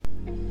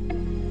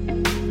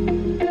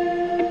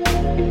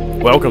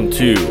Welcome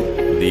to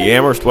the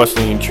Amherst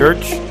Wesleyan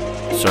Church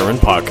Sermon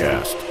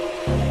Podcast.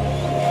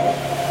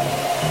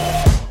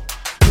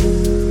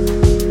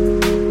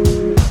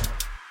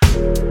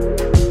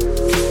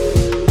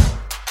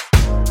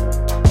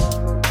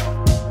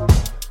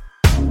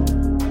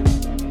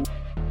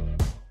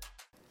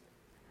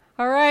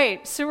 All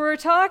right, so we're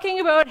talking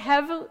about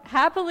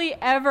happily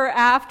ever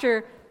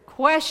after ?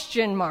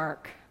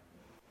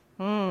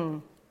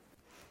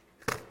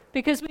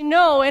 Because we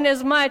know, in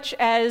as much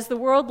as the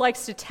world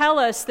likes to tell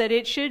us that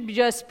it should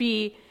just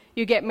be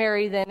you get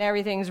married, then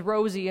everything's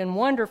rosy and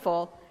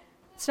wonderful,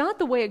 it's not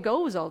the way it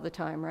goes all the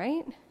time,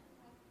 right?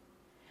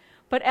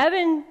 But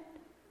Evan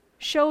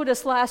showed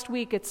us last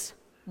week it's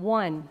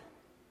one.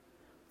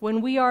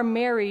 When we are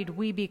married,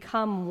 we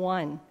become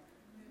one,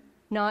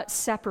 not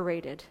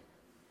separated.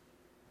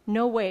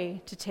 No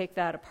way to take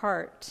that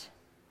apart.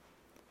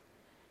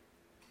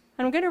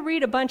 And I'm going to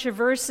read a bunch of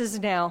verses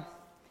now.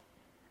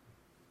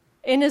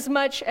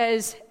 Inasmuch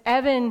as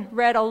Evan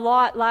read a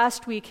lot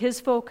last week,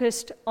 his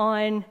focused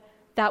on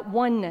that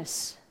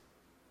oneness.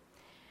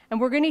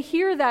 And we're going to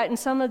hear that in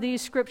some of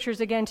these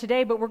scriptures again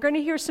today, but we're going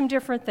to hear some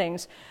different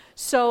things.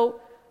 So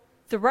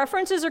the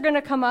references are going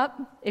to come up.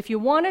 If you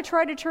want to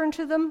try to turn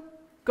to them,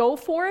 go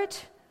for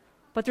it,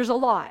 but there's a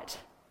lot.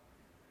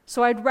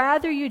 So I'd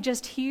rather you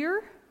just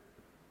hear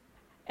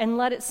and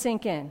let it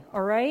sink in,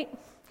 all right?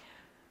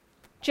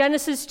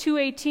 Genesis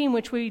 2:18,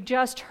 which we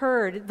just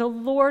heard, the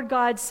Lord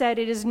God said,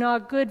 "It is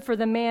not good for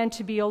the man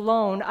to be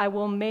alone. I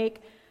will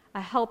make a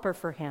helper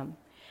for him."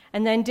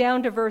 And then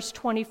down to verse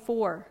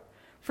 24.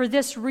 For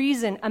this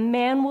reason, a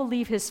man will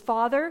leave his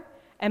father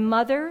and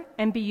mother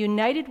and be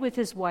united with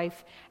his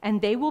wife,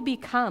 and they will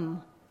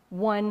become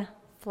one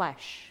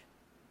flesh.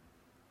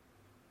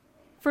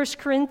 1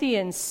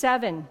 Corinthians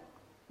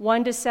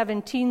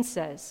 7:1-17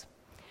 says,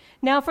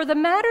 "Now for the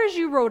matters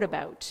you wrote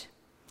about,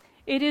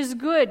 it is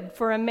good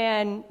for a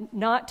man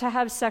not to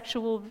have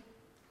sexual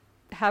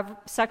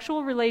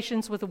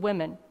relations with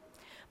women.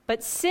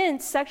 But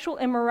since sexual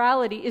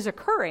immorality is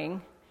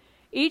occurring,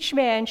 each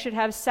man should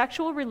have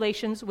sexual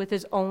relations with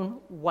his own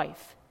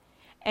wife,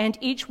 and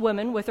each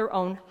woman with her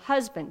own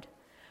husband.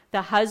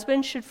 The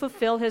husband should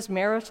fulfill his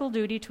marital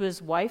duty to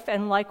his wife,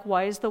 and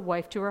likewise the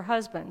wife to her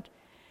husband.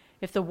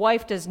 If the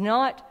wife does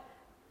not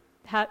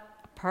have..."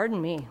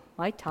 Pardon me,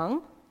 my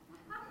tongue.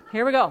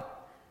 Here we go.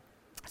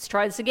 Let's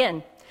try this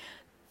again.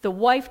 "The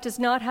wife does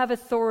not have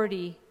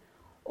authority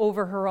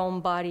over her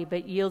own body,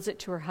 but yields it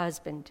to her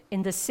husband.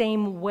 In the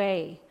same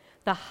way,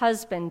 the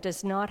husband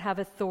does not have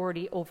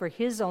authority over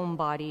his own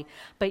body,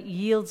 but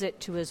yields it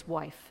to his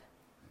wife.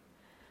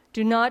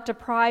 Do not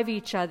deprive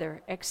each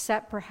other,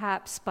 except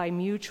perhaps by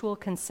mutual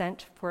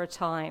consent for a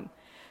time,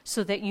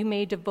 so that you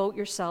may devote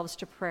yourselves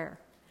to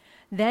prayer.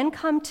 Then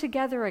come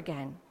together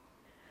again,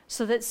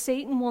 so that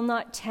Satan will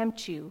not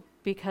tempt you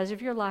because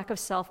of your lack of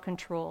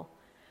self-control.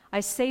 I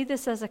say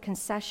this as a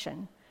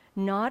concession,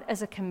 not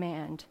as a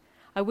command.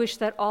 I wish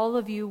that all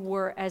of you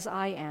were as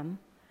I am,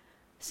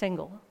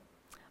 single.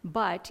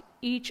 But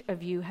each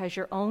of you has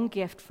your own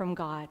gift from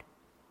God.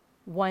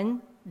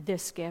 One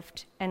this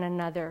gift, and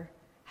another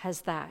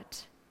has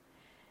that.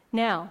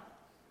 Now,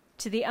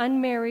 to the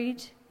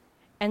unmarried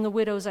and the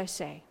widows I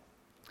say,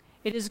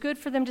 it is good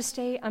for them to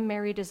stay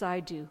unmarried as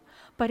I do.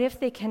 But if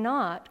they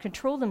cannot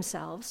control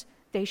themselves,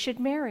 they should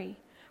marry.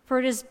 For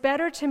it is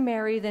better to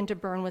marry than to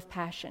burn with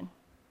passion.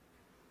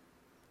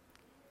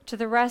 To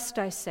the rest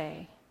I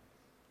say,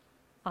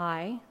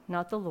 I,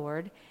 not the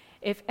Lord,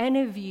 if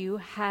any of you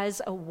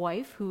has a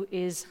wife who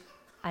is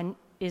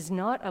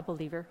not a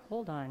believer,"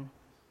 hold on.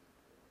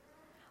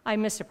 I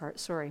missed a part,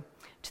 sorry.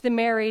 "To the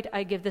married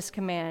I give this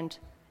command,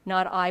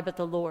 not I but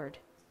the Lord.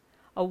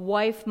 A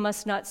wife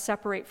must not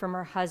separate from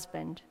her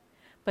husband,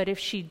 but if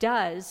she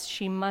does,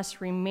 she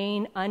must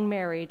remain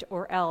unmarried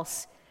or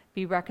else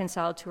be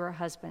reconciled to her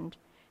husband,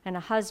 and a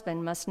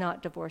husband must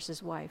not divorce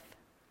his wife.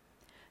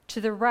 To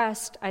the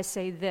rest I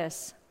say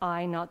this,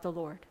 I, not the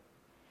Lord.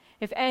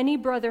 If any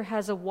brother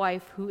has a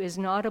wife who is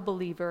not a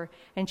believer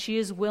and she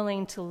is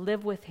willing to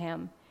live with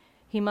him,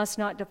 he must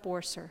not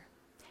divorce her.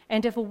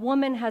 And if a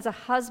woman has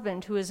a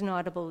husband who is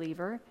not a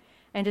believer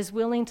and is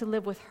willing to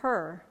live with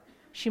her,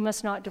 she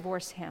must not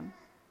divorce him.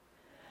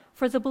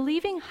 For the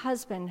believing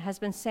husband has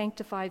been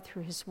sanctified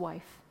through his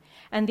wife,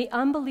 and the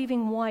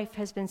unbelieving wife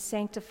has been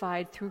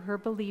sanctified through her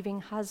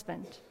believing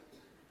husband.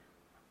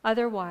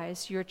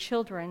 Otherwise, your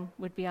children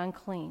would be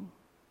unclean,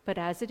 but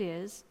as it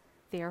is,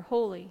 they are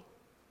holy.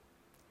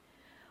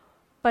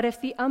 But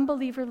if the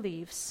unbeliever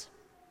leaves,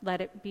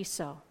 let it be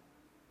so.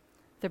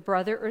 The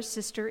brother or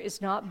sister is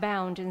not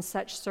bound in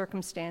such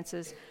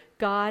circumstances.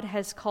 God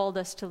has called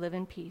us to live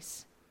in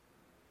peace.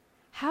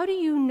 How do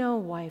you know,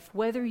 wife,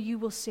 whether you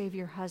will save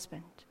your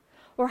husband?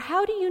 Or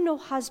how do you know,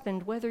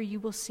 husband, whether you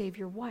will save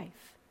your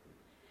wife?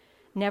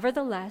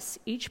 Nevertheless,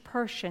 each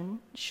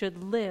person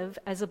should live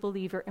as a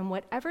believer in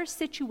whatever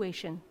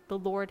situation the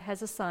Lord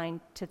has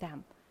assigned to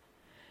them,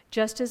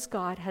 just as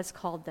God has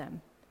called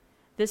them.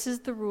 This is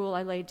the rule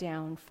I lay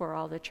down for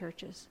all the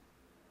churches."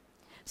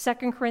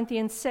 2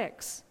 Corinthians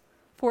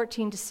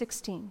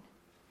 6:14-16.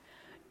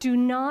 do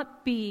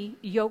not be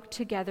yoked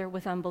together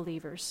with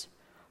unbelievers.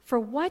 For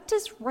what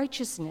does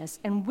righteousness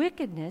and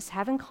wickedness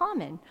have in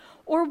common?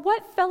 Or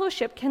what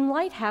fellowship can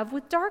light have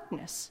with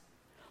darkness?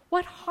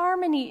 What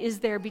harmony is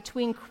there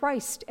between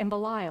Christ and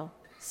Belial,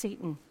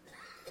 Satan?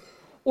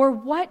 Or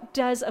what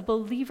does a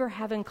believer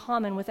have in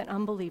common with an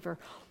unbeliever?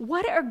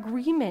 What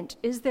agreement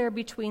is there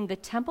between the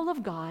temple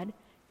of God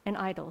and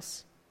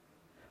idols?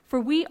 For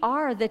we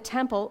are the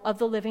temple of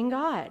the living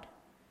God.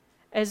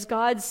 As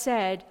God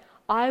said,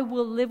 I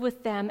will live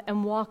with them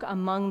and walk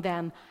among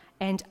them,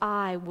 and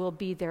I will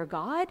be their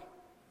God,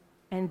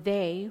 and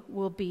they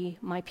will be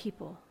my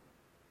people.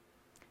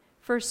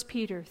 1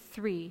 Peter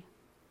 3,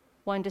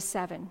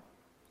 1-7.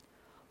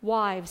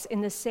 Wives,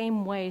 in the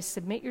same way,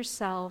 submit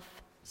yourselves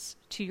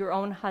to your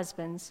own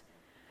husbands,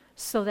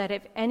 so that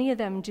if any of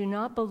them do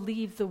not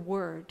believe the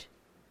word,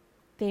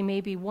 they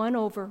may be won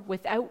over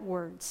without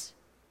words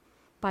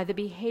by the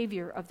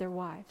behavior of their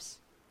wives.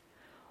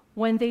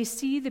 When they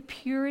see the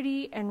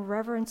purity and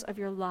reverence of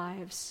your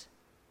lives,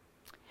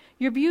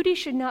 your beauty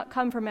should not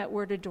come from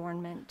outward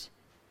adornment,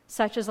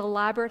 such as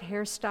elaborate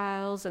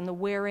hairstyles and the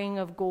wearing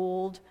of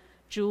gold,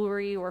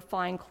 jewelry, or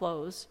fine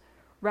clothes.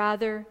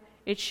 Rather,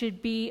 it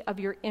should be of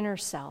your inner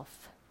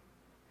self,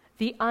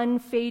 the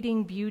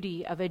unfading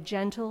beauty of a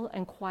gentle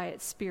and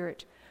quiet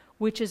spirit,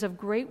 which is of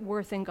great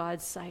worth in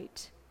God's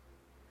sight.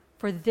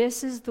 For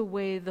this is the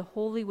way the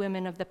holy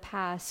women of the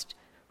past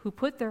who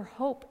put their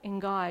hope in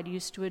God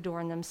used to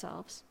adorn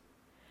themselves.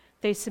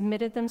 They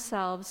submitted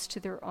themselves to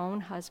their own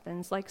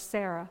husbands, like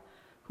Sarah,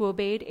 who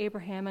obeyed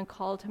Abraham and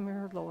called him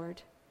her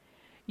Lord.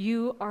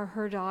 You are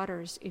her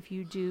daughters if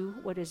you do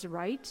what is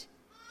right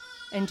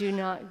and do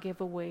not give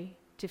way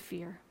to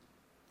fear.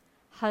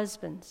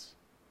 Husbands,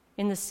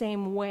 in the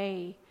same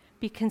way,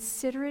 be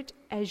considerate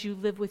as you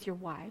live with your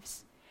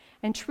wives,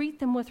 and treat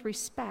them with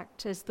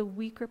respect as the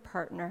weaker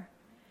partner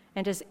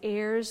and as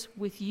heirs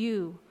with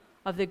you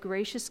of the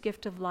gracious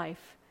gift of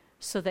life,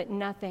 so that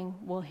nothing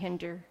will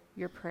hinder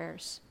your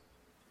prayers.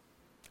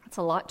 That's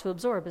a lot to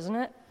absorb, isn't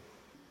it?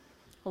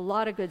 A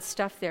lot of good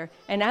stuff there.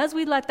 And as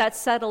we let that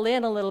settle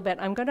in a little bit,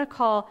 I'm going to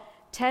call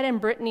Ted and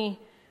Brittany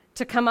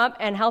to come up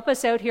and help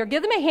us out here.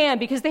 Give them a hand,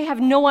 because they have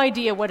no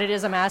idea what it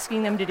is I'm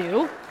asking them to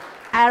do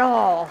at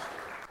all.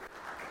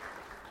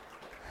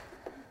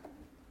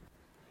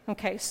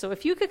 Okay, so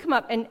if you could come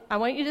up, and I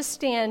want you to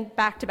stand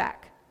back to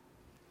back.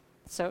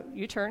 So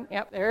you turn.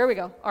 Yep, there we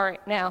go. All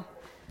right, now,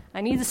 I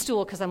need the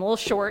stool because I'm a little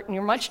short and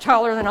you're much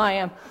taller than I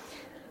am.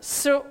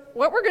 So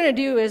what we're going to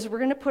do is we're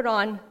going to put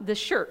on this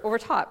shirt over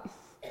top.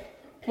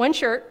 One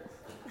shirt.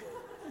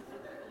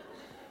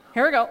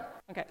 Here we go.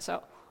 Okay,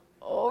 so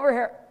over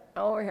here,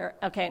 over here.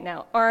 Okay,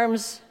 now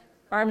arms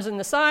in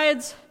the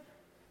sides.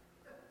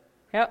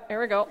 Yep, here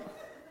we go.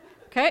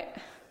 Okay,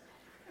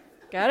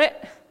 got it.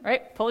 All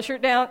right, pull the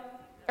shirt down.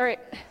 All right.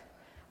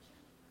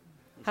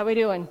 How we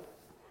doing?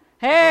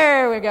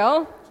 There we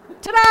go.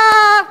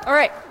 Ta-da! All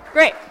right,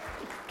 great.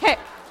 Okay.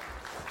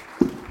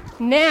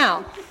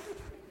 Now,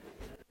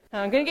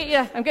 I'm going to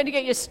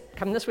get you,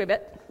 come this way a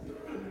bit.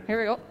 Here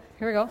we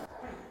go.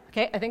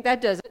 Okay, I think that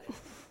does it.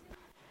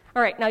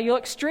 All right, now you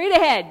look straight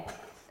ahead.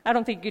 I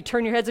don't think you could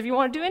turn your heads if you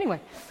want to do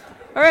anyway.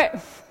 All right,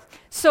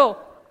 so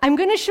I'm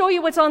going to show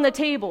you what's on the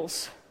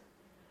tables,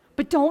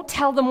 but don't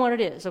tell them what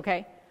it is,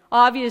 okay?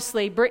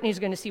 Obviously, Brittany's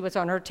going to see what's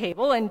on her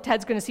table, and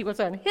Ted's going to see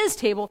what's on his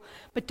table,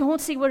 but don't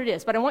see what it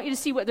is. But I want you to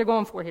see what they're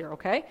going for here,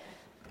 okay?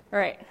 All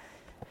right.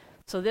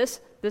 So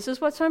this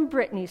is what's on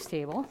Brittany's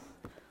table.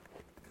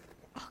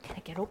 Oh, can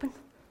it get open?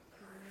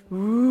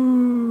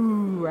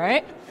 Ooh,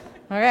 right?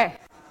 Okay.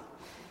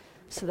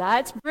 So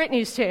that's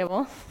Brittany's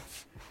table.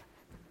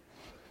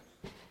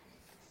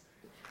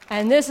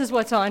 And this is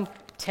what's on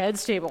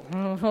Ted's table.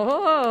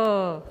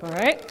 Oh, all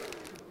right.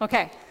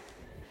 Okay.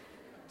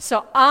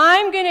 So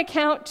I'm going to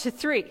count to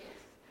 3.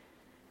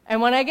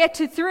 And when I get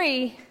to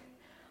 3,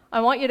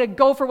 I want you to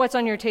go for what's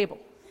on your table.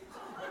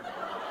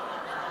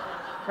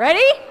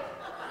 Ready?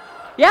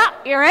 Yeah,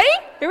 you ready?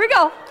 Here we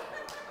go.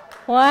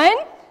 1,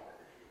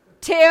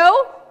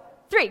 2,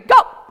 3. Go.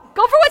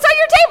 Go for what's on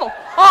your table.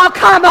 Oh,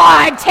 come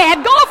on,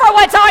 Ted. Go for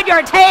what's on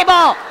your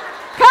table.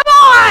 Come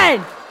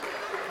on.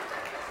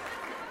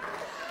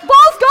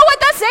 Both go at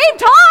the same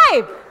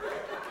time.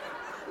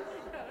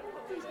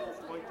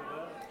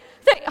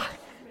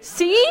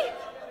 See?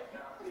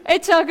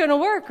 It's not going to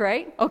work,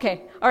 right?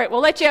 Okay. All right,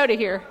 we'll let you out of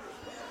here.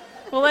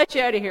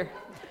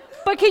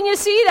 But can you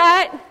see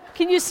that?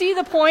 Can you see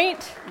the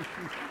point?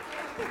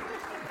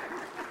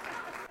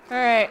 All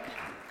right.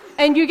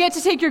 And you get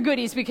to take your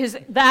goodies, because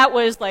that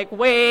was like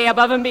way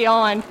above and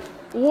beyond.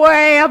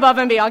 Way above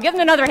and beyond. Give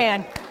them another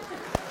hand.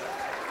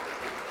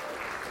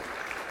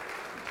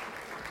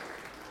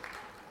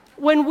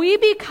 When we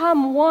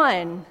become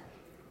one,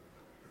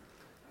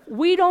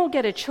 we don't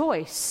get a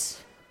choice.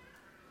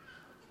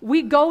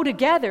 We go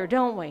together,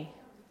 don't we?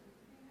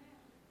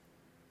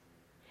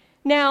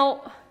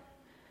 Now,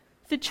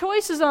 the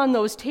choices on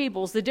those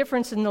tables, the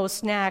difference in those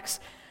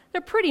snacks,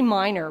 they're pretty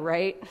minor,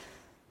 right?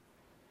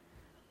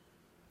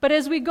 But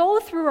as we go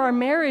through our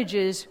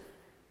marriages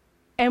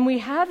and we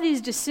have these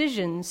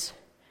decisions,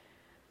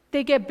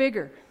 they get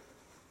bigger.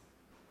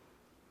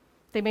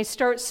 They may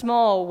start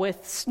small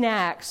with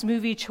snacks,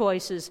 movie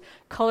choices,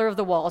 color of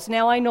the walls.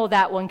 Now, I know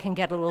that one can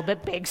get a little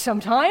bit big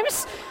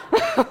sometimes,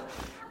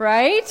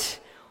 right?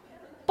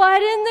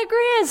 But in the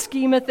grand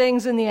scheme of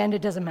things, in the end,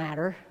 it doesn't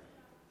matter,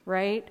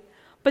 right?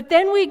 But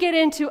then we get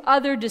into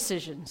other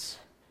decisions,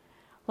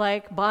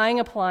 like buying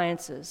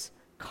appliances,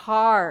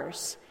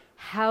 cars,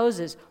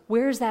 houses.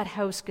 Where's that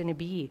house going to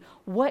be?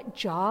 What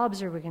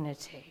jobs are we going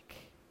to take?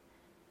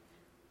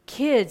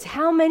 Kids,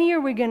 how many are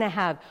we going to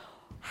have?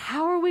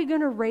 How are we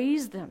going to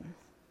raise them?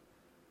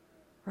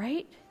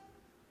 Right?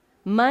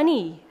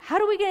 Money, how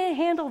are we going to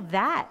handle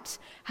that?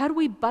 How do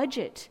we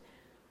budget?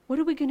 What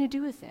are we going to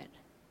do with it?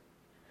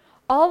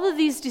 All of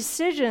these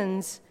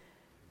decisions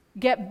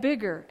get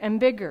bigger and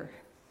bigger.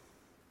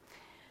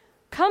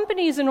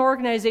 Companies and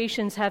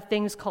organizations have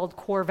things called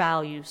core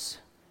values.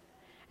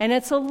 And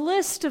it's a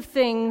list of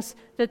things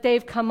that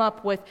they've come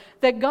up with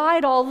that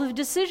guide all the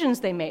decisions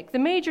they make, the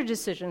major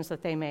decisions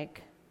that they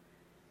make.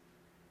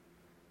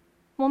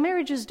 Well,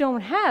 marriages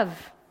don't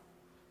have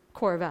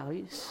core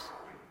values,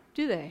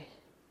 do they?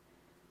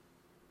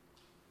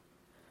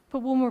 But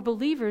when we're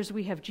believers,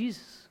 we have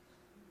Jesus,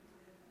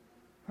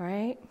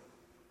 right?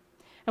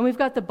 And we've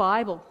got the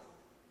Bible.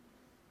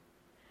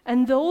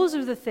 And those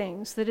are the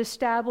things that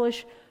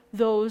establish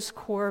those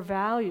core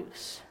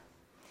values.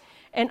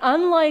 And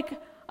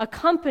unlike a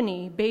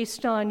company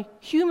based on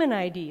human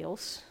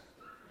ideals,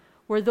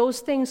 where those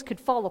things could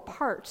fall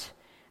apart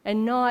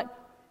and not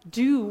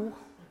do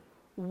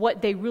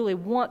what they really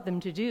want them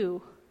to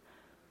do,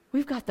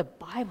 we've got the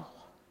Bible.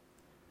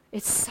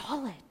 It's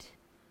solid.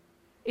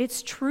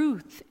 It's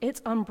truth.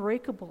 It's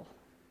unbreakable.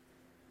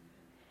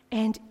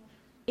 And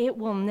it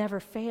will never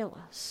fail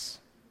us.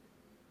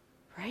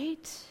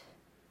 Right?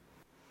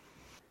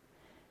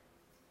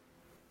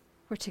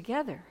 We're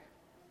together.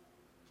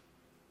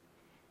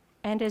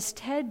 And as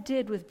Ted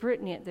did with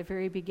Brittany at the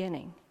very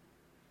beginning,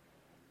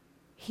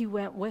 he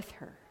went with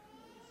her.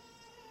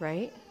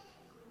 Right?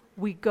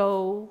 We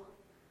go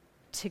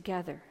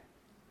together.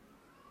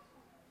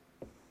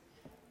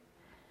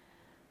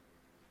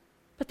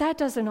 But that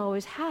doesn't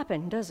always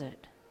happen, does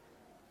it?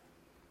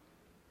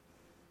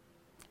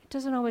 It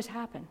doesn't always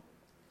happen.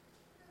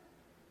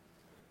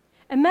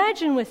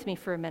 Imagine with me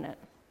for a minute.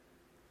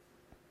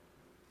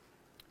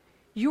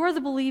 You're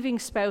the believing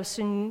spouse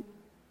and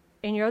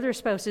your other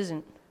spouse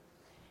isn't.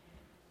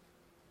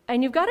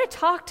 And you've got to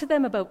talk to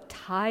them about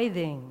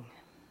tithing,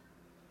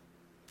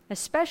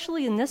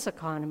 especially in this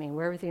economy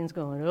where everything's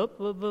going up,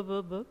 up, up,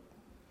 up, up.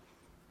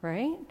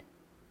 Right?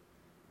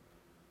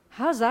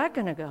 How's that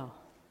going to go?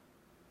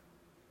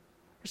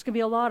 There's going to be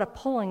a lot of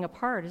pulling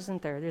apart,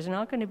 isn't there? There's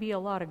not going to be a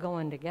lot of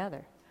going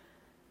together.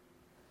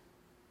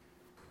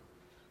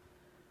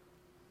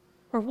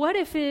 Or what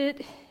if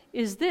it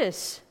is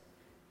this?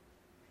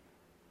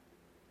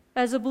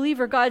 As a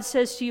believer, God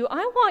says to you,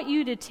 I want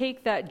you to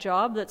take that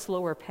job that's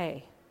lower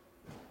pay.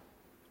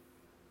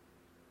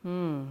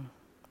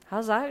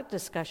 How's that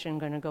discussion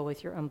going to go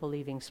with your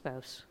unbelieving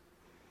spouse?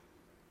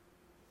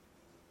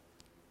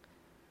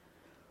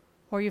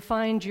 Or you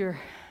find your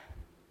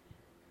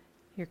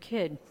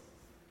kid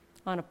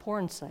on a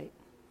porn site.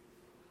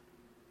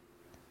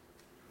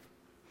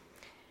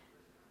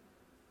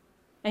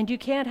 And you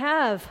can't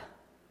have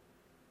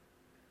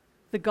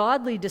the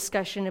godly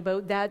discussion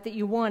about that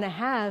you want to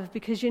have,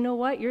 because you know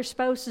what? Your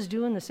spouse is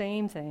doing the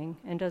same thing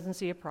and doesn't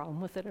see a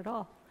problem with it at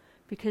all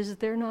because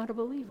they're not a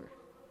believer.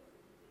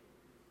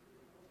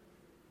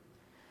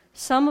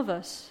 Some of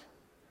us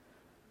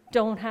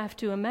don't have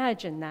to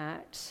imagine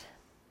that.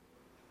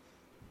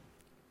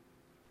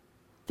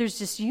 There's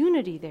just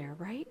unity there,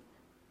 right?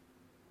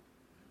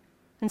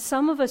 And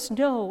some of us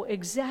know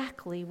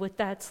exactly what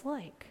that's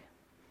like.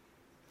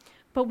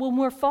 But when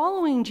we're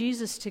following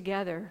Jesus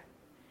together,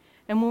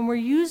 and when we're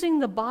using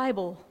the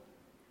Bible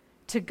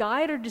to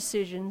guide our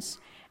decisions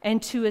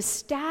and to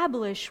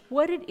establish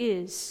what it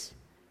is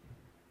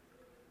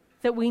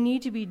that we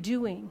need to be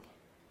doing,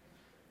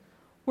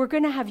 we're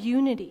going to have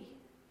unity.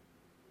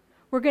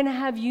 We're going to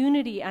have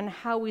unity on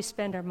how we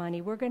spend our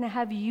money. We're going to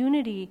have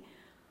unity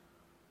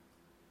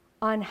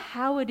on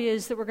how it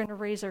is that we're going to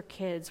raise our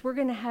kids. We're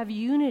going to have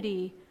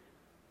unity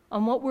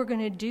on what we're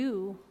going to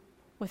do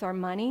with our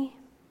money.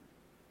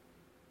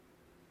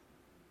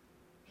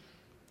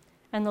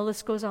 And the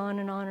list goes on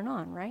and on and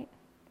on, right?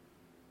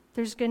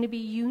 There's going to be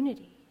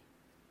unity.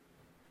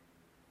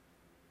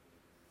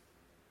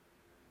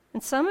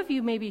 And some of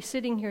you may be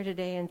sitting here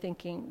today and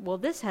thinking, well,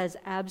 this has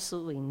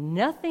absolutely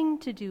nothing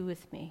to do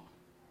with me.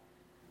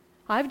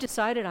 I've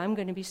decided I'm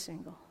going to be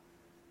single.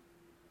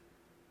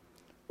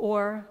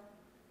 Or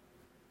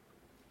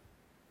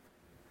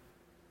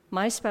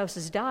my spouse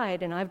has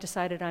died and I've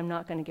decided I'm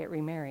not going to get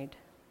remarried.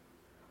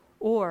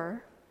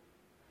 Or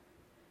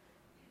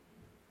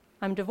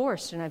I'm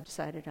divorced and I've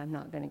decided I'm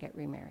not going to get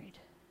remarried.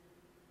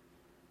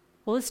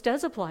 Well, this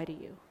does apply to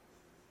you.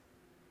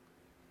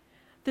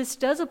 This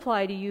does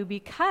apply to you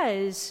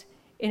because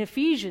in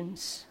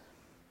Ephesians,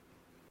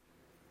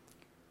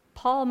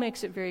 Paul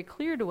makes it very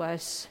clear to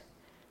us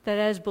that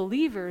as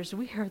believers,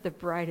 we are the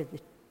bride of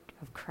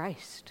of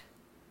Christ,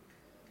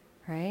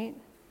 right?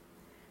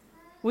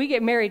 We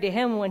get married to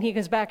him when he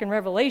comes back in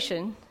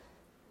Revelation.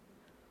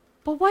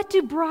 But what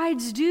do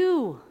brides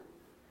do?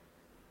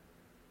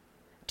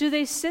 Do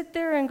they sit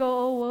there and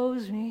go, oh,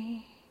 woe's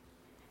me.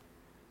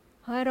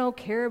 I don't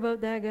care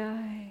about that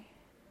guy.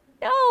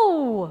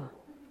 No.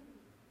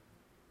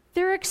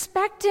 They're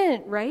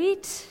expectant,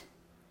 right?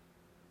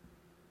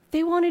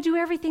 They want to do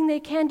everything they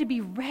can to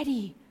be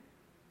ready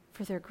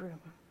for their groom.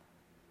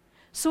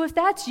 So if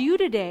that's you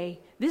today,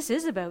 this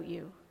is about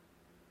you.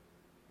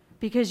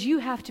 Because you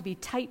have to be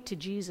tight to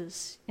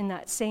Jesus in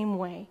that same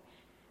way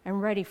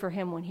and ready for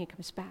him when he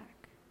comes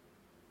back.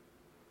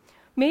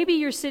 Maybe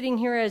you're sitting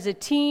here as a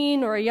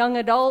teen or a young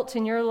adult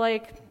and you're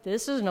like,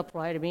 this doesn't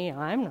apply to me.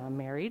 I'm not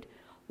married.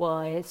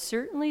 Well, it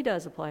certainly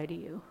does apply to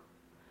you.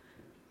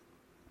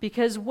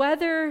 Because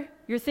whether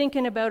you're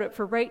thinking about it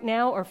for right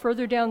now or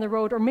further down the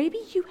road, or maybe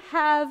you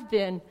have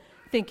been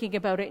thinking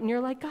about it and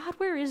you're like, God,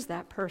 where is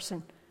that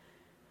person?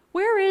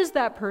 Where is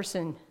that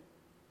person?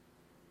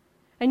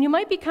 And you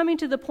might be coming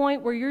to the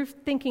point where you're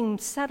thinking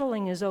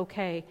settling is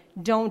okay.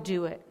 Don't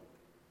do it.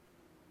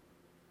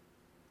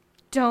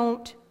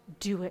 Don't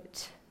do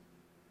it.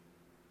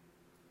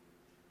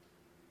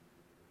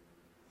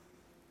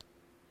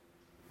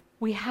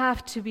 We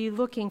have to be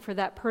looking for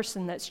that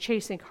person that's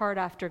chasing hard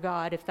after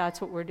God if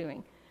that's what we're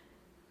doing.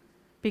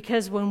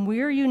 Because when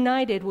we're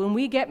united, when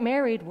we get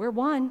married, we're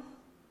one.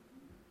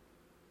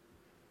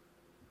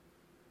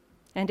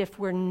 And if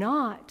we're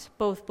not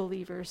both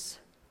believers,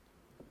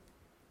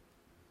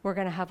 we're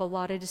going to have a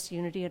lot of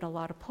disunity and a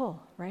lot of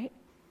pull, right?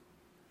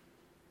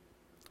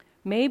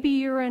 Maybe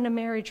you're in a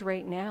marriage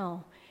right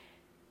now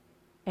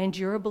and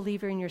you're a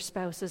believer and your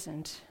spouse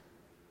isn't.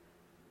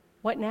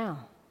 What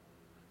now?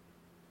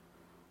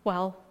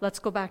 Well, let's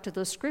go back to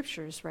those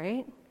scriptures,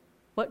 right?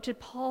 What did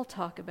Paul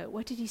talk about?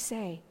 What did he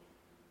say?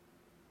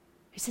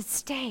 He said,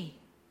 stay.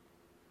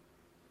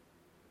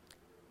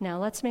 Now,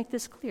 let's make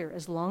this clear.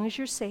 As long as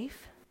you're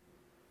safe,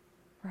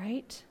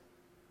 right?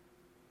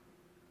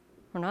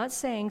 We're not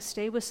saying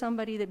stay with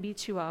somebody that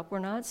beats you up. We're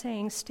not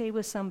saying stay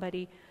with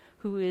somebody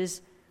who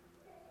is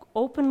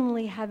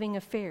openly having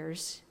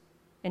affairs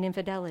and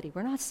infidelity.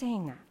 We're not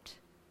saying that.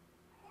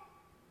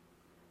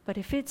 But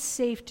if it's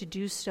safe to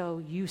do so,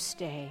 you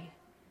stay.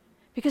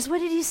 Because what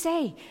did he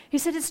say? He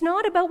said, it's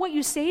not about what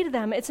you say to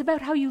them. It's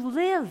about how you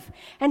live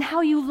and how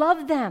you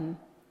love them.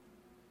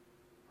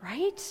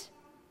 Right?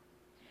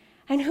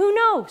 And who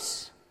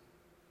knows?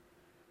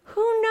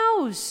 Who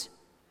knows?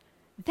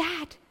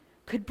 That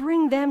could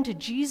bring them to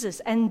Jesus.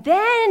 And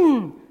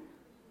then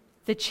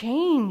the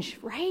change,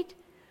 right?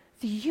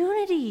 The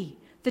unity,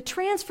 the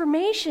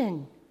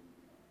transformation.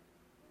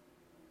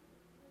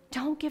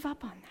 Don't give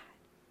up on that.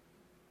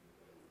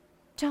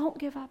 Don't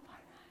give up on that.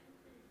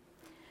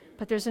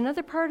 But there's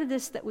another part of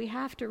this that we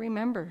have to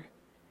remember.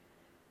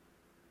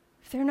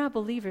 If they're not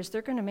believers,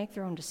 they're going to make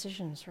their own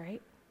decisions,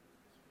 right?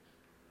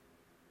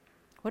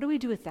 What do we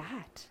do with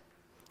that?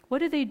 What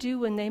do they do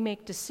when they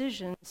make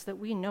decisions that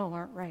we know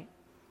aren't right?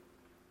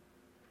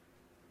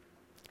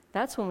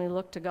 That's when we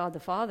look to God the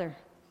Father.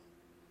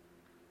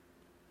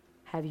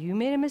 Have you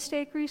made a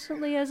mistake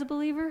recently as a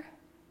believer?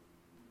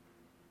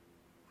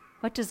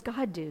 What does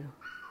God do?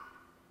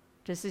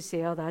 Does he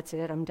say, oh, that's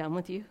it, I'm done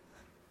with you?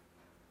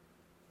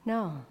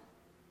 No.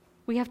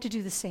 We have to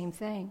do the same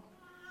thing.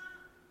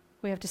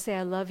 We have to say,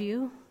 I love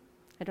you.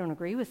 I don't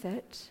agree with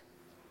it,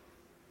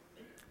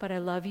 but I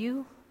love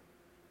you,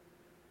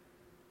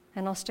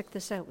 and I'll stick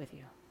this out with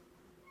you.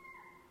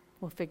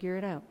 We'll figure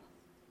it out.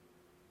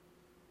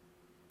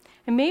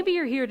 And maybe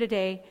you're here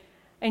today,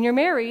 and you're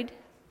married,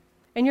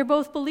 and you're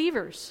both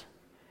believers.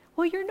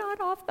 Well, you're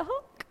not off the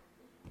hook,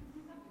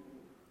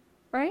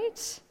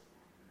 right?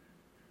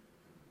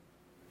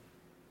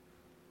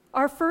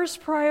 Our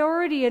first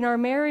priority in our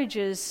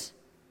marriages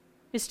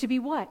is to be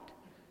what?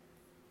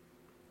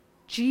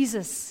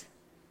 Jesus.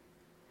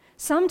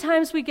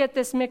 Sometimes we get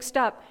this mixed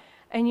up.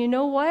 And you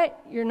know what?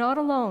 You're not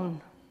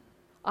alone.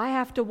 I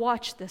have to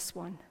watch this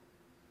one.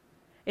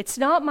 It's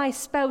not my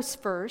spouse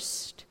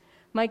first,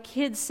 my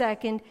kids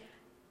second,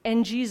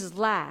 and Jesus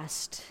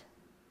last.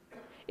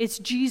 It's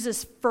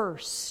Jesus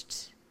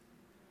first.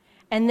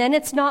 And then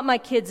it's not my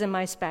kids and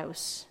my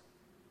spouse.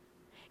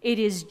 It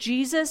is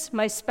Jesus,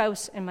 my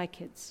spouse, and my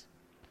kids.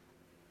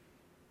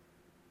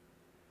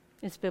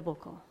 It's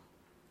biblical.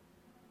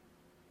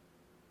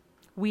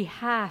 We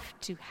have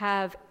to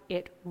have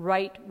it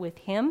right with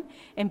him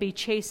and be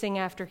chasing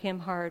after him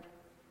hard.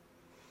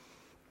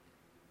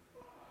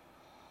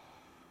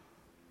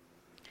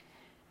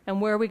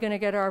 And where are we going to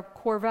get our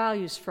core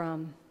values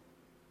from?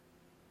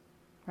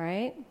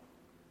 Right?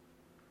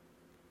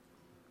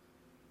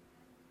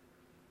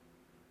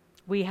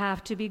 We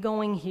have to be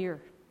going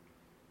here.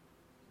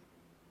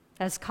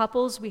 As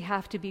couples, we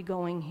have to be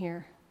going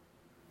here.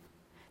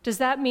 Does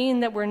that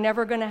mean that we're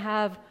never going to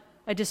have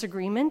a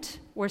disagreement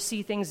or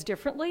see things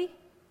differently?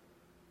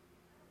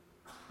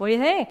 What do you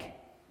think?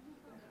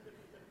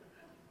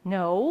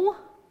 No.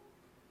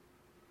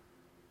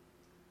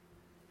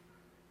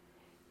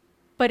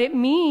 But it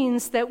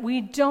means that we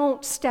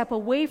don't step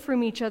away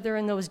from each other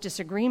in those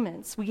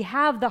disagreements. We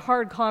have the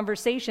hard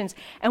conversations,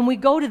 and we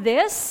go to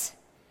this,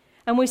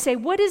 and we say,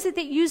 what is it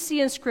that you see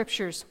in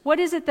Scriptures? What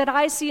is it that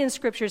I see in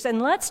Scriptures?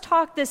 And let's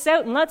talk this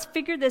out, and let's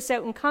figure this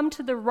out, and come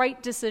to the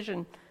right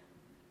decision.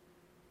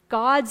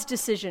 God's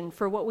decision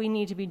for what we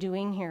need to be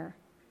doing here.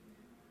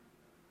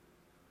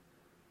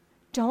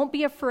 Don't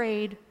be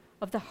afraid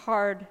of the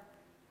hard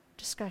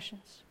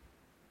discussions.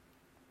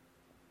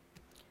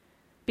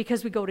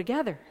 Because we go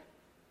together.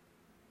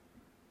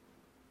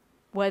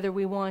 Whether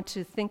we want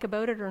to think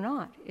about it or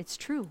not, it's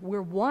true.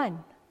 We're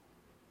one.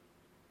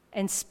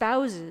 And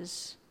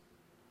spouses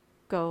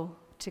go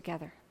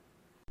together.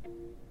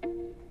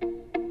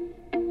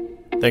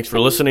 Thanks for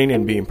listening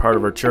and being part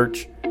of our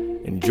church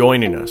and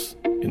joining us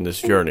in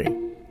this journey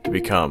to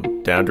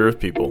become down-to-earth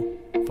people,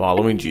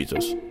 following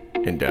Jesus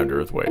in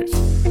down-to-earth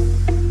ways.